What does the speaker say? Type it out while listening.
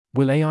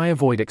Will AI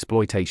avoid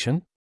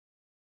exploitation?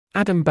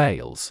 Adam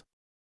Bales.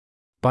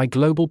 By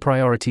Global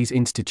Priorities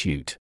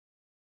Institute.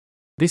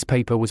 This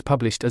paper was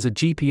published as a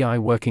GPI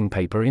working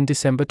paper in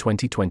December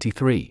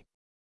 2023.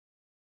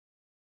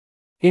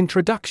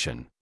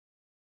 Introduction.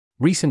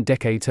 Recent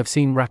decades have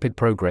seen rapid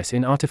progress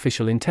in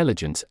artificial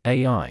intelligence,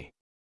 AI.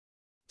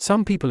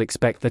 Some people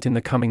expect that in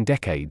the coming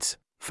decades,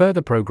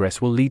 further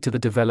progress will lead to the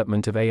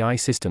development of AI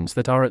systems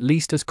that are at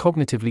least as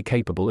cognitively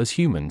capable as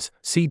humans,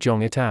 see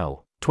Zhong et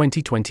al.,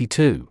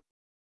 2022.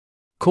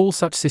 Call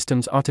such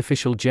systems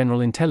artificial general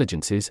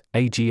intelligences,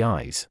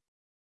 AGIs.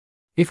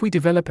 If we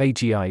develop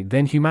AGI,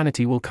 then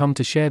humanity will come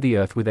to share the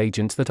Earth with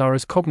agents that are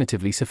as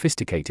cognitively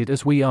sophisticated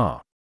as we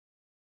are.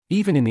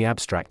 Even in the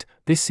abstract,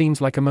 this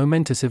seems like a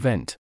momentous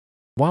event.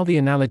 While the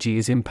analogy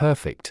is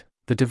imperfect,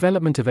 the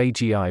development of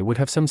AGI would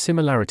have some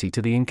similarity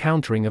to the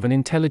encountering of an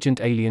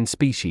intelligent alien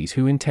species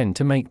who intend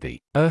to make the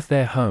Earth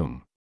their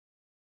home.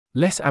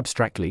 Less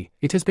abstractly,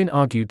 it has been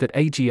argued that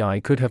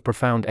AGI could have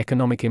profound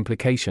economic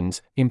implications,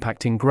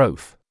 impacting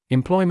growth,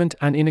 employment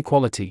and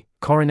inequality,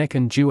 Koronek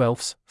and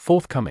Guelphs,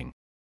 forthcoming.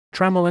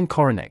 Trammell and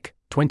Koronek,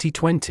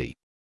 2020.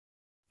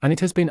 And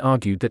it has been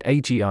argued that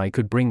AGI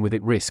could bring with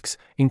it risks,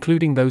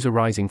 including those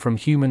arising from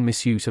human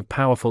misuse of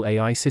powerful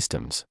AI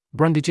systems,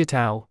 Brundage et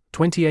al.,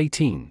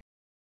 2018.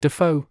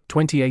 Defoe,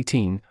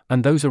 2018,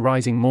 and those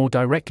arising more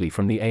directly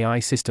from the AI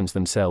systems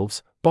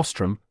themselves,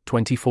 Bostrom,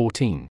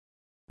 2014.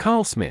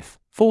 Carl Smith,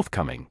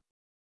 forthcoming.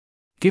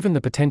 Given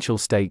the potential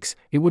stakes,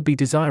 it would be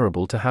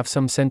desirable to have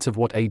some sense of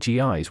what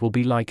AGIs will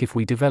be like if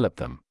we develop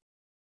them.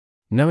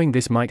 Knowing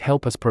this might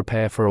help us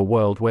prepare for a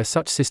world where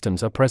such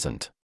systems are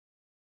present.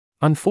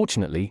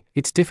 Unfortunately,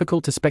 it's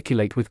difficult to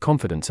speculate with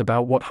confidence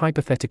about what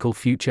hypothetical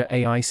future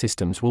AI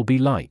systems will be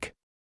like.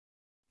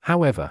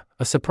 However,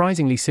 a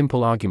surprisingly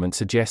simple argument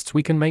suggests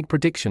we can make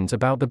predictions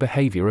about the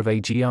behavior of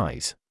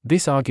AGIs.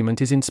 This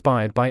argument is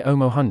inspired by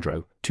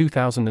Omohundro,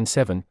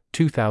 2007,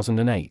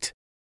 2008.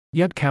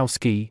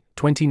 Yudkowsky,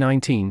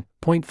 2019.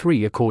 Point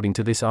 3. According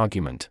to this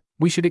argument,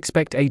 we should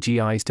expect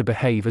AGIs to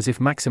behave as if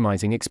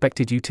maximizing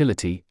expected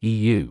utility,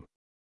 EU.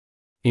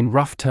 In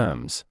rough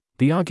terms,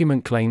 the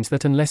argument claims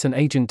that unless an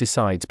agent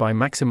decides by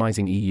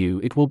maximizing EU,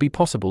 it will be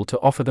possible to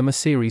offer them a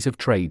series of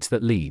trades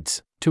that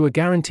leads to a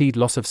guaranteed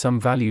loss of some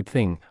valued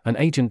thing. An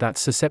agent that's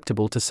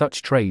susceptible to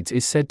such trades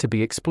is said to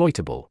be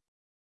exploitable.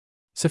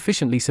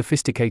 Sufficiently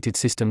sophisticated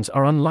systems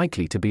are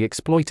unlikely to be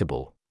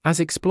exploitable, as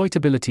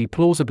exploitability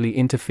plausibly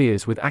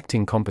interferes with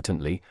acting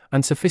competently,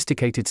 and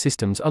sophisticated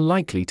systems are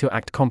likely to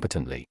act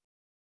competently.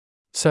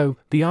 So,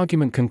 the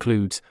argument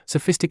concludes,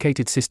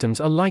 sophisticated systems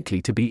are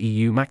likely to be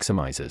EU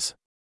maximizers.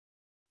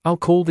 I'll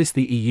call this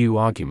the EU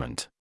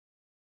argument.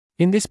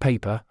 In this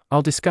paper,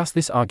 I'll discuss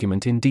this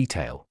argument in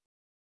detail.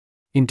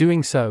 In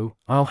doing so,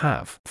 I'll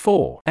have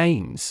 4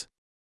 aims.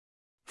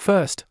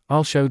 First,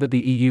 I'll show that the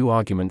EU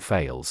argument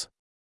fails.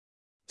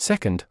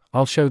 Second,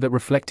 I'll show that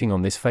reflecting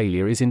on this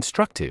failure is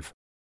instructive.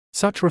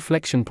 Such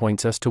reflection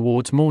points us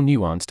towards more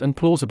nuanced and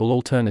plausible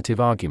alternative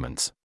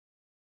arguments.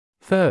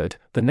 Third,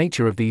 the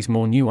nature of these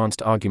more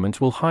nuanced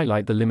arguments will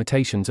highlight the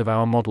limitations of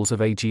our models of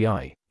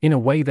AGI, in a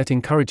way that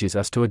encourages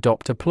us to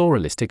adopt a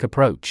pluralistic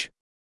approach.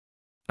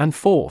 And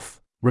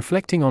fourth,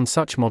 reflecting on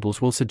such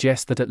models will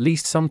suggest that at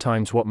least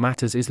sometimes what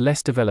matters is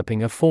less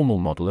developing a formal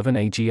model of an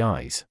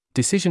AGI's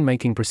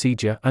decision-making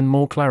procedure and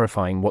more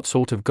clarifying what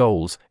sort of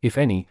goals, if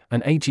any,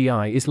 an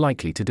AGI is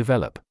likely to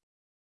develop.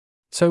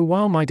 So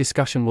while my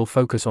discussion will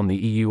focus on the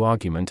EU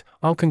argument,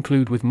 I'll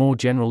conclude with more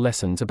general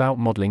lessons about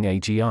modeling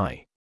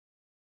AGI.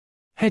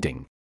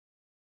 Heading.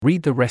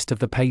 Read the rest of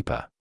the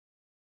paper.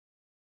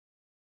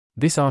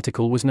 This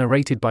article was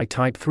narrated by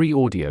Type 3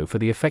 Audio for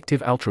the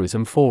Effective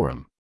Altruism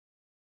Forum.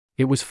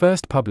 It was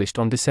first published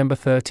on December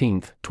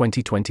 13,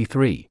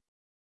 2023.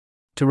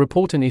 To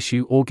report an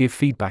issue or give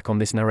feedback on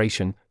this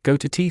narration, go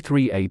to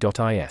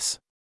t3a.is.